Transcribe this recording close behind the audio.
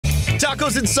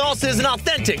Tacos and Salsa is an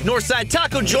authentic Northside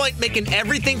taco joint making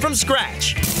everything from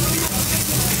scratch.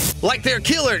 Like their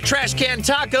killer trash can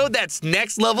taco that's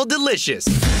next level delicious.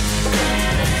 A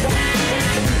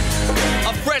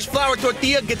fresh flour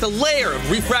tortilla gets a layer of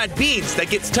refried beans that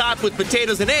gets topped with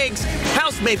potatoes and eggs,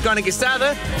 house-made carne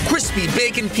guisada, crispy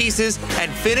bacon pieces,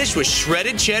 and finished with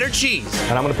shredded cheddar cheese.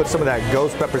 And I'm gonna put some of that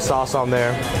ghost pepper sauce on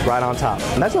there right on top.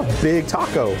 And that's a big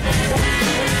taco.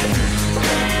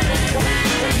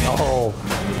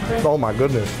 Oh my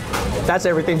goodness. That's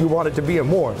everything you want it to be and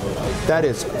more. That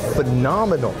is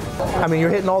phenomenal. I mean, you're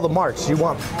hitting all the marks. You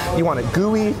want it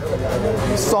gooey,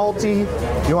 salty,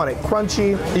 you want it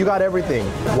crunchy, you got everything.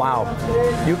 Wow.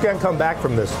 You can't come back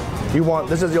from this.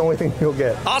 This is the only thing you'll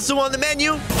get. Also on the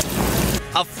menu,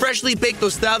 a freshly baked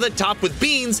tostada topped with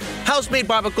beans, house-made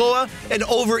barbacoa, an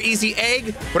over-easy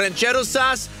egg, ranchero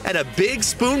sauce, and a big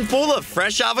spoonful of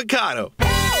fresh avocado.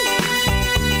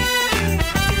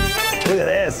 Look at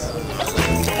this.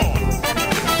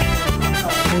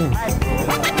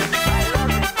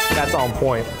 That's on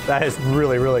point. That is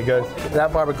really, really good.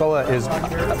 That barbacoa is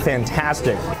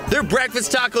fantastic. Their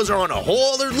breakfast tacos are on a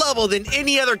whole other level than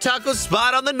any other taco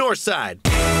spot on the north side.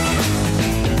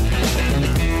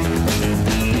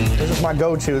 This is my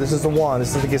go-to. This is the one.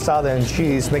 This is the guisada and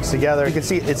cheese mixed together. You can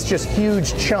see it's just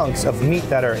huge chunks of meat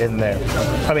that are in there.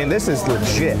 I mean, this is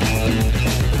legit.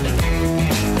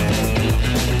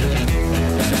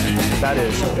 That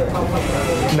is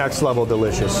next level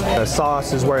delicious. The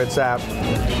sauce is where it's at.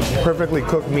 Perfectly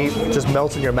cooked meat just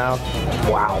melts in your mouth.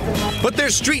 Wow. But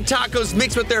their street tacos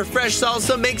mixed with their fresh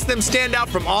salsa makes them stand out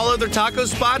from all other taco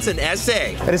spots in SA.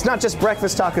 And it's not just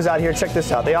breakfast tacos out here. Check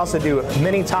this out. They also do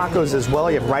mini tacos as well.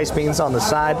 You have rice beans on the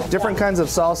side. Different kinds of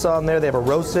salsa on there. They have a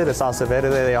roasted, a salsa verde.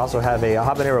 They also have a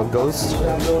habanero ghost.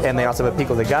 And they also have a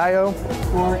pico de gallo.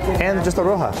 And just a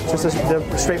roja. Just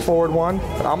a straightforward one.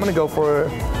 But I'm going to go for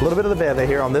a little bit of the verde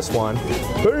here on this one.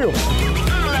 Damn.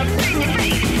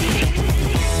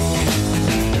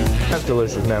 That's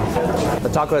delicious, man. The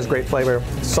taco has great flavor.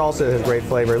 Salsa has great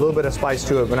flavor. A little bit of spice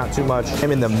to it, but not too much. I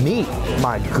mean, the meat,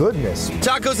 my goodness.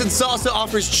 Tacos and Salsa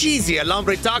offers cheesy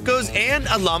alambre tacos and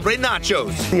alambre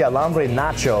nachos. The alambre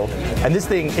nacho, and this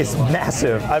thing is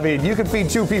massive. I mean, you can feed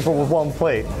 2 people with 1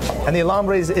 plate. And the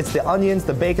alambres, it's the onions,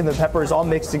 the bacon, the peppers all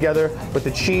mixed together with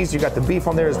the cheese. You got the beef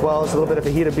on there as well. It's a little bit of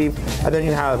fajita beef. And then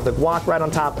you have the guac right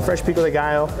on top, fresh pico de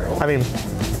gallo. I mean,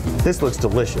 this looks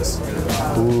delicious.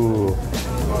 Ooh.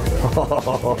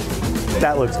 Oh,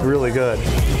 that looks really good.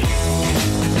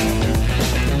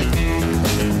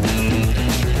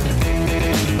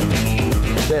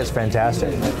 That is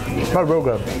fantastic. Not real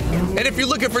good. And if you're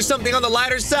looking for something on the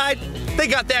lighter side, they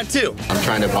got that too. I'm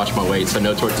trying to watch my weight, so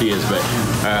no tortillas, but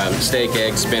steak,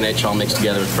 eggs, spinach, all mixed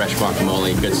together with fresh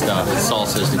guacamole, good stuff.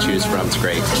 Salsas to choose from, it's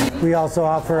great. We also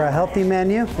offer a healthy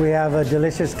menu. We have a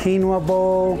delicious quinoa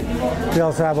bowl. We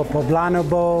also have a poblano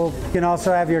bowl. You can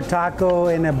also have your taco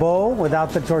in a bowl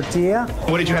without the tortilla.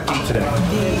 What did you have to eat today?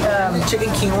 The chicken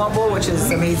quinoa bowl, which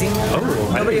is amazing.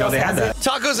 Oh, Nobody else has it.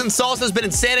 Tacos and Salsa has been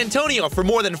in San Antonio for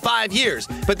more than 5 years,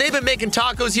 but they've been making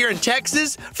tacos here in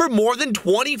Texas for more than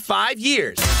 25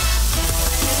 years.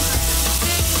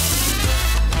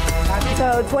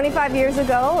 So 25 years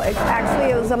ago, it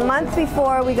was a month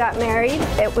before we got married.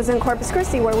 It was in Corpus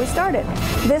Christi where we started.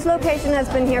 This location has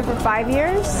been here for 5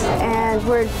 years, and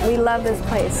we love this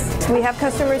place. We have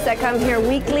customers that come here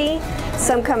weekly,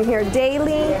 some come here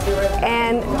daily,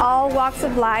 and all walks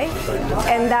of life,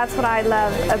 and that's what I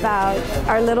love about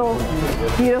our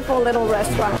beautiful little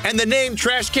restaurant. And the name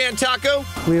Trash Can Taco?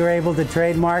 We were able to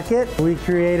trademark it. We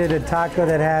created a taco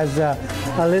that has a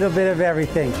little bit of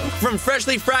everything. From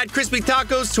freshly fried crispy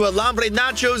tacos to alambre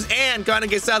nachos and carne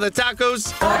guisada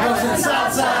tacos. Tacos and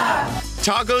Salsa!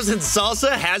 Tacos and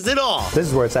Salsa has it all. This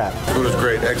is where it's at. Food is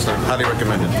great, excellent, highly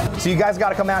recommended. So you guys got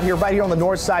to come out here, right here on the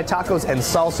north side. Tacos and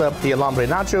Salsa, the alambre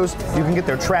nachos. You can get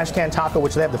their trash can taco,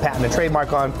 which they have the patent and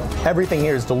trademark on. Everything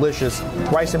here is delicious.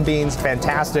 Rice and beans,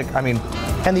 fantastic. I mean,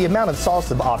 and the amount of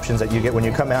salsa options that you get when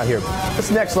you come out here, it's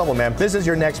next level, man. This is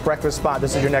your next breakfast spot.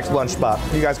 This is your next lunch spot.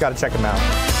 You guys got to check them out.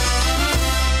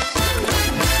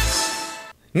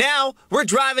 Now, we're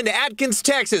driving to Atkins,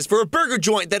 Texas for a burger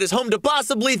joint that is home to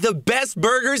possibly the best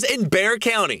burgers in Bexar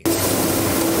County.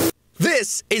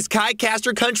 This is Kai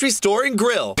Castor Country Store and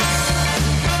Grill.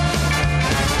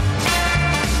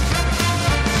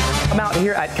 I'm out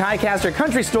here at Kai Castor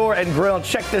Country Store and Grill.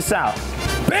 Check this out.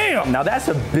 Bam! Now that's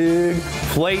a big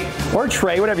plate or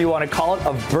tray, whatever you want to call it,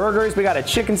 of burgers. We got a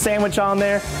chicken sandwich on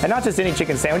there, and not just any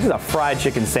chicken sandwich, it's a fried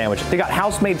chicken sandwich. They got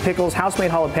house-made pickles, house-made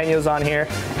jalapenos on here,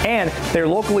 and they're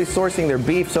locally sourcing their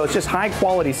beef, so it's just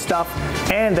high-quality stuff.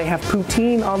 And they have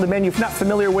poutine on the menu. If you're not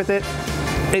familiar with it,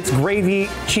 it's gravy,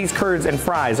 cheese curds, and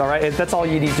fries, all right? That's all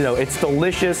you need to know. It's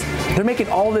delicious. They're making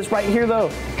all this right here, though.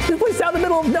 This place is out in the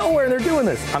middle of nowhere, and they're doing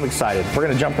this. I'm excited. We're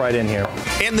gonna jump right in here.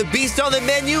 And the beast on the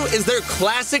menu is their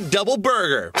classic double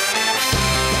burger.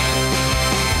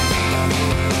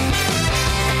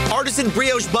 Artisan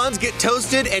brioche buns get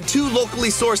toasted, and 2 locally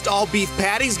sourced all-beef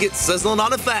patties get sizzling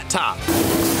on a flat top.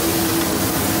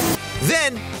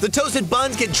 Then, the toasted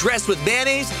buns get dressed with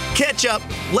mayonnaise, ketchup,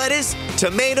 lettuce,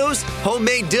 tomatoes,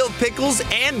 homemade dill pickles,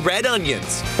 and red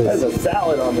onions. There's a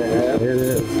salad on there, man. It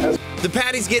is. The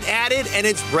patties get added, and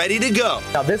it's ready to go.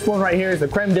 Now, this one right here is the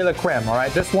creme de la creme, all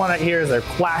right? This one right here is their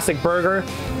classic burger,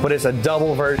 but it's a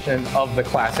double version of the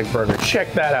classic burger.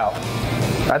 Check that out.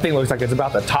 That thing looks like it's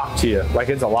about to talk to you, like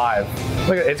it's alive.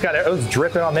 Look at it, it's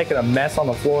dripping on, making a mess on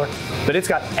the floor, but it's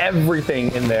got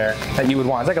everything in there that you would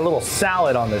want. It's like a little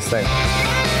salad on this thing.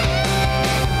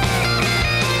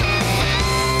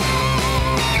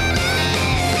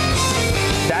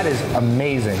 That is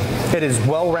amazing. It is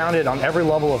well-rounded on every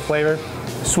level of flavor.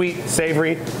 Sweet,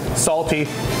 savory, salty.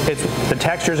 The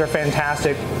textures are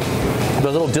fantastic.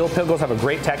 The little dill pickles have a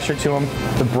great texture to them.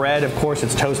 The bread, of course,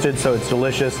 it's toasted, so it's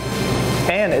delicious.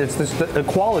 And it's the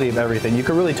quality of everything. You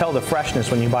can really tell the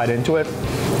freshness when you bite into it.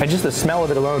 And just the smell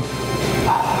of it alone,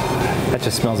 that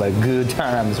just smells like good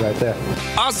times right there.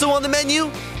 Also on the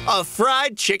menu, a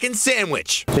fried chicken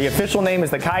sandwich. The official name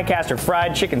is the Kaicaster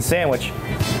Fried Chicken Sandwich.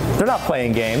 They're not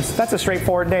playing games. That's a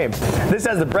straightforward name. This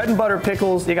has the bread and butter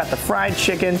pickles, you got the fried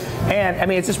chicken, and I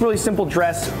mean, it's just really simple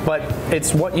dress, but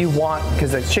it's what you want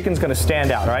because the chicken's gonna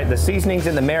stand out, all right? The seasonings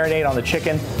and the marinade on the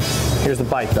chicken. Here's the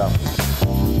bite though.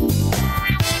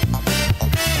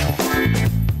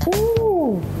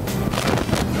 Ooh.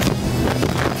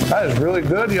 That is really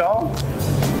good, y'all.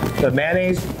 The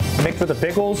mayonnaise mixed with the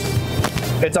pickles,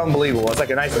 it's unbelievable. It's like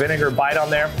a nice vinegar bite on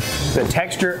there. The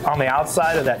texture on the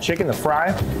outside of that chicken, the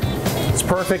fry, it's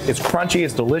perfect, it's crunchy,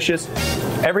 it's delicious.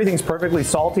 Everything's perfectly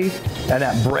salty, and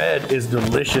that bread is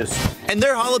delicious. And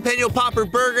their jalapeno popper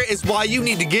burger is why you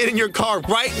need to get in your car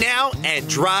right now and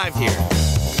drive here.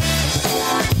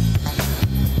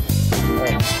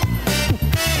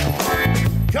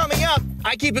 Coming up,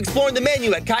 I keep exploring the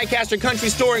menu at Kaicaster Country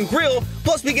Store and Grill,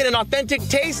 plus we get an authentic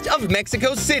taste of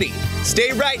Mexico City.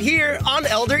 Stay right here on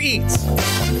Elder Eats.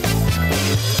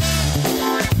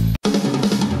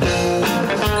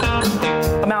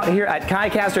 I'm out here at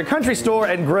Kaicaster Country Store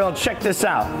and Grill. Check this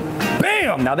out.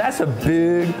 Bam! Now that's a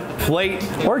big plate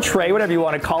or tray, whatever you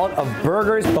want to call it, of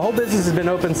burgers. The whole business has been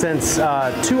open since 2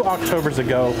 Octobers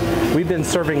ago. We've been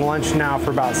serving lunch now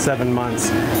for about 7 months,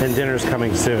 and dinner's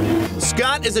coming soon.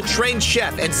 Scott is a trained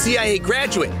chef and CIA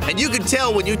graduate, and you can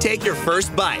tell when you take your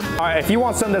first bite. All right, if you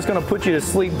want something that's going to put you to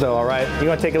sleep, though, all right, you're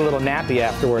going to take a little nappy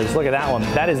afterwards. Look at that one.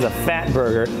 That is the fat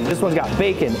burger. This one's got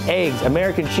bacon, eggs,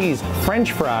 American cheese,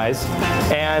 French fries,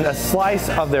 and a slice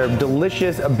of their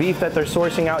delicious beef that they're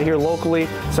sourcing out here locally,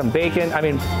 some bacon. I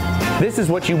mean, this is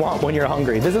what you want when you're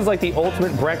hungry. This is like the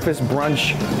ultimate breakfast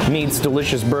brunch meets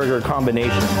delicious burger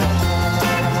combination.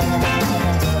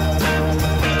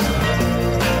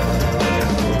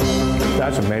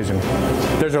 That's amazing.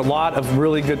 There's a lot of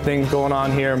really good things going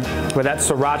on here, but that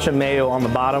sriracha mayo on the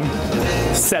bottom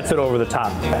sets it over the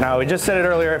top. Now, we just said it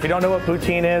earlier, if you don't know what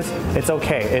poutine is, it's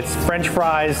okay. It's French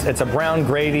fries, it's a brown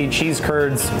gravy, cheese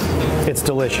curds, it's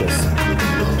delicious.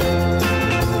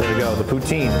 There we go, the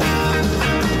poutine.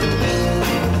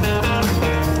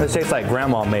 This tastes like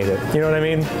grandma made it. You know what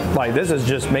I mean? Like, this is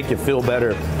just make you feel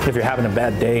better if you're having a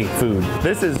bad day food.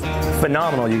 This is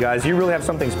phenomenal, you guys. You really have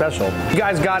something special. You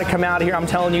guys got to come out here. I'm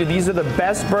telling you, these are the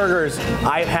best burgers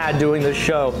I've had doing this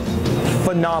show.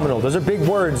 Phenomenal. Those are big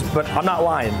words, but I'm not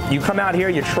lying. You come out here,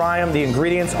 you try them. The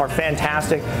ingredients are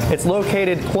fantastic. It's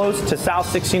located close to South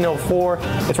 1604.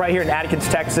 It's right here in Atkins,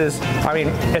 Texas. I mean,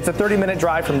 it's a 30-minute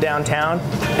drive from downtown.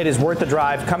 It is worth the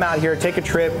drive. Come out here, take a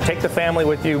trip, take the family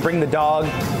with you, bring the dog.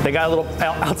 They got a little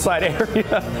outside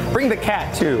area. Bring the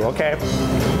cat too, okay?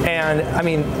 And I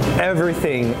mean,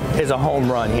 everything is a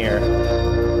home run here.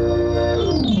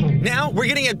 Now, we're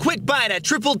getting a quick bite at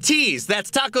Triple T's. That's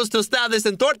Tacos Tostadas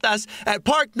and Tortas at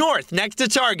Park North, next to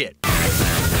Target.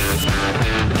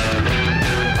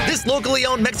 This This locally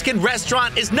owned Mexican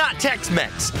restaurant is not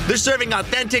Tex-Mex. They're serving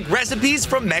authentic recipes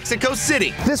from Mexico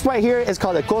City. This right here is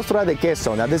called a costra de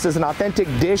queso. Now this is an authentic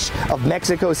dish of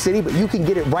Mexico City, but you can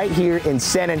get it right here in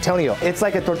San Antonio. It's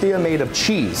like a tortilla made of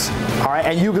cheese, all right?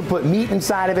 And you can put meat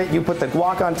inside of it. You put the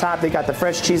guac on top. They got the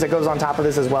fresh cheese that goes on top of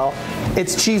this as well.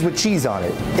 It's cheese with cheese on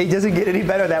it. It doesn't get any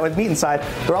better than that with meat inside.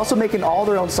 They're also making all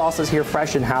their own sauces here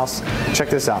fresh in-house.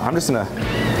 Check this out. I'm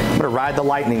gonna ride the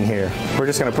lightning here. We're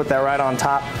just gonna put that right on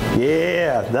top.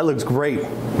 Yeah, that looks great.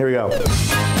 Here we go.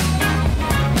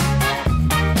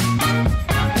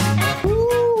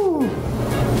 Woo.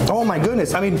 Oh my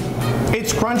goodness. I mean,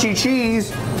 it's crunchy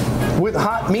cheese with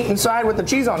hot meat inside with the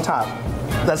cheese on top.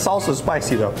 That salsa is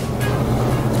spicy though.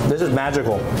 This is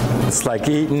magical. It's like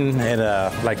eating in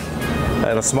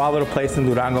a small little place in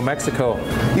Durango, Mexico.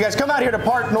 You guys come out here to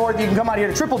Park North. You can come out here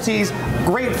to Triple T's.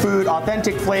 Great food,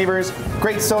 authentic flavors,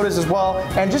 great sodas as well,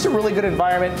 and just a really good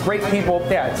environment. Great people.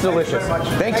 Yeah, it's delicious.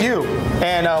 Thank you.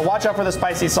 And watch out for the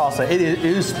spicy salsa. It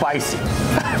is spicy.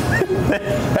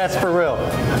 That's for real.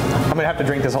 I'm gonna have to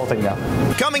drink this whole thing now.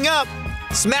 Coming up,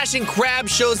 Smashing Crab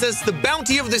shows us the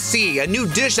bounty of the sea, a new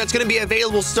dish that's going to be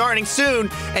available starting soon,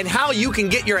 and how you can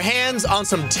get your hands on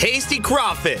some tasty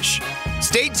crawfish.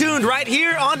 Stay tuned right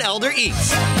here on Elder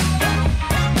Eats.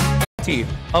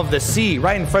 Of the sea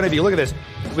right in front of you. Look at this.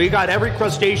 We got every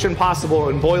crustacean possible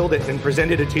and boiled it and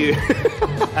presented it to you.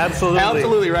 Absolutely.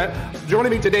 Absolutely, right?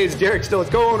 Joining me today is Derek Still. It's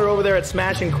co-owner over there at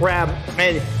Smashing Crab,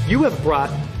 and you have brought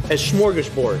a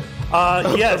smorgasbord.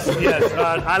 Yes.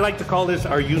 I like to call this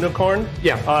our unicorn.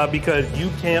 Yeah. Because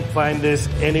you can't find this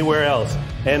anywhere else.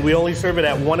 And we only serve it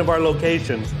at one of our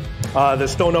locations, the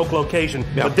Stone Oak location.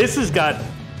 Yeah. But this has got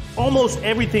almost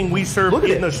everything we serve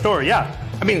in the store. Yeah.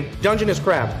 I mean, Dungeness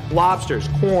crab, lobsters,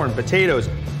 corn, potatoes.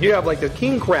 You have like the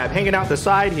king crab hanging out the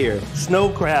side here. Snow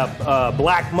crab,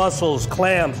 black mussels,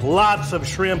 clams, lots of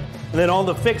shrimp, and then all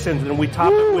the fixins. And we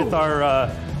top it with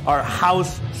our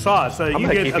house sauce. You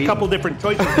get a couple different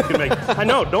choices you can make. I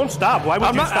know, don't stop. Why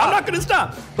would you stop? I'm not going to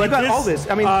stop. But you got all this.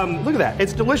 I mean, look at that.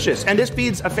 It's delicious. And this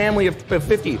feeds a family of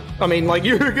 50. I mean, like,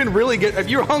 you're going to really get, if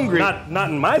you're hungry. Not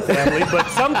in my family, but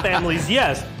some families,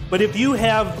 yes. But if you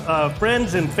have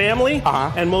friends and family,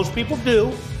 and most people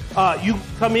do, you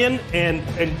come in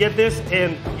and get this,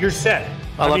 and you're set.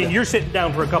 I mean, you're sitting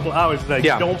down for a couple hours. Like,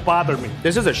 don't bother me.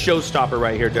 This is a showstopper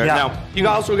right here, Derek. Yeah. Now, you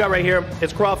also got right here,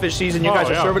 it's crawfish season. You guys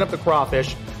are serving up the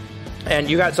crawfish. And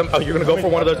you got some, you're going to go for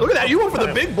one of those. Look at that, you went for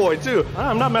the big boy, too.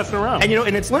 I'm not messing around. And,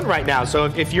 and it's Lent right now, so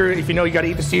if you know you got to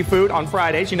eat the seafood on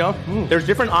Fridays, there's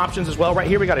different options as well. Right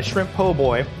here, we got a shrimp po'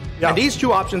 boy. Yeah. And these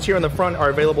two options here in the front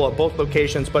are available at both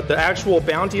locations, but the actual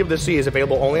bounty of the sea is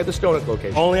available only at the Stone Oak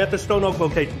location. Only at the Stone Oak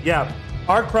location, yeah.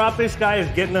 Our crawfish guy is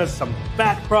getting us some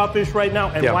fat crawfish right now,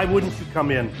 and why wouldn't you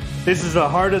come in? This is the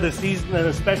heart of the season, and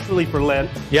especially for Lent.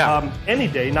 Yeah. Any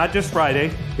day, not just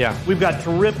Friday. Yeah. We've got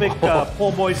terrific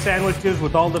po' boy sandwiches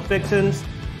with all the fixins,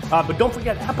 but don't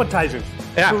forget appetizers.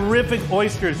 Yeah. Terrific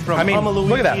oysters from Mama, Louisiana.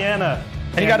 Look at that.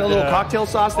 And you got a little cocktail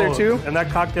sauce there too. And that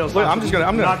cocktail sauce. Look, I'm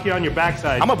gonna knock you on your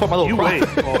backside. I'm gonna put my little. You wait.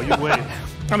 You wait.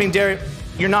 I mean, Derek,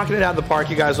 you're knocking it out of the park,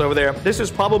 you guys over there. This is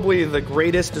probably the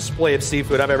greatest display of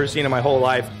seafood I've ever seen in my whole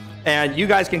life. And you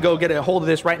guys can go get a hold of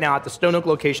this right now at the Stone Oak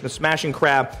location of Smashing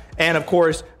Crab. And of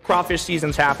course, crawfish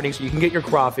season's happening, so you can get your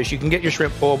crawfish, you can get your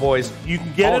shrimp po' boys. You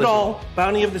can get it all.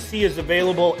 Bounty of the Sea is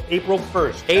available April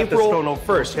 1st. April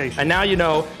 1st. And now you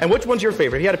know. And which one's your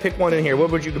favorite? If you had to pick one in here,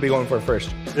 what would you be going for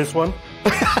first? This one.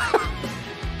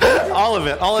 All of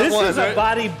it. All at once. This is a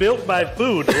body built by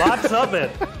food. Lots of it.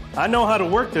 I know how to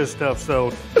work this stuff,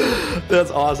 so.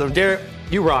 That's awesome. Derek,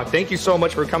 you rock. Thank you so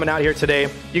much for coming out here today.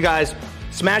 You guys,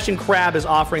 Smashing Crab is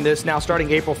offering this now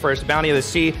starting April 1st, Bounty of the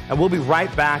Sea, and we'll be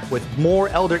right back with more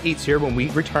Elder Eats here when we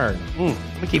return.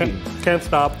 Let me keep you. Can't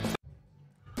stop.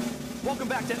 Welcome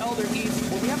back to Elder Eats,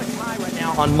 where we have a tie right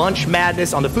now on Munch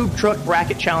Madness on the Food Truck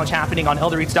Bracket Challenge happening on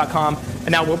ElderEats.com.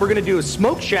 And now what we're going to do is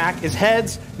Smoke Shack is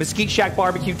heads, Mesquite Shack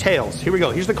Barbecue tails. Here we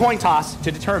go. Here's the coin toss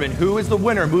to determine who is the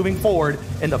winner moving forward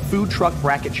in the Food Truck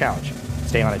Bracket Challenge.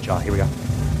 Stay on it, y'all. Here we go.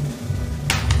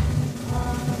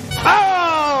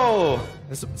 Oh!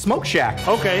 Smoke Shack.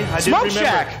 Okay, I didn't Smoke remember.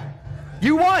 Shack.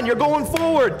 You won. You're going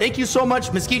forward. Thank you so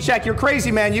much, Mesquite Shack. You're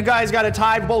crazy, man. You guys got to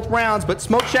tie both rounds, but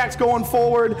Smoke Shack's going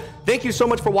forward. Thank you so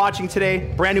much for watching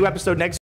today. Brand new episode next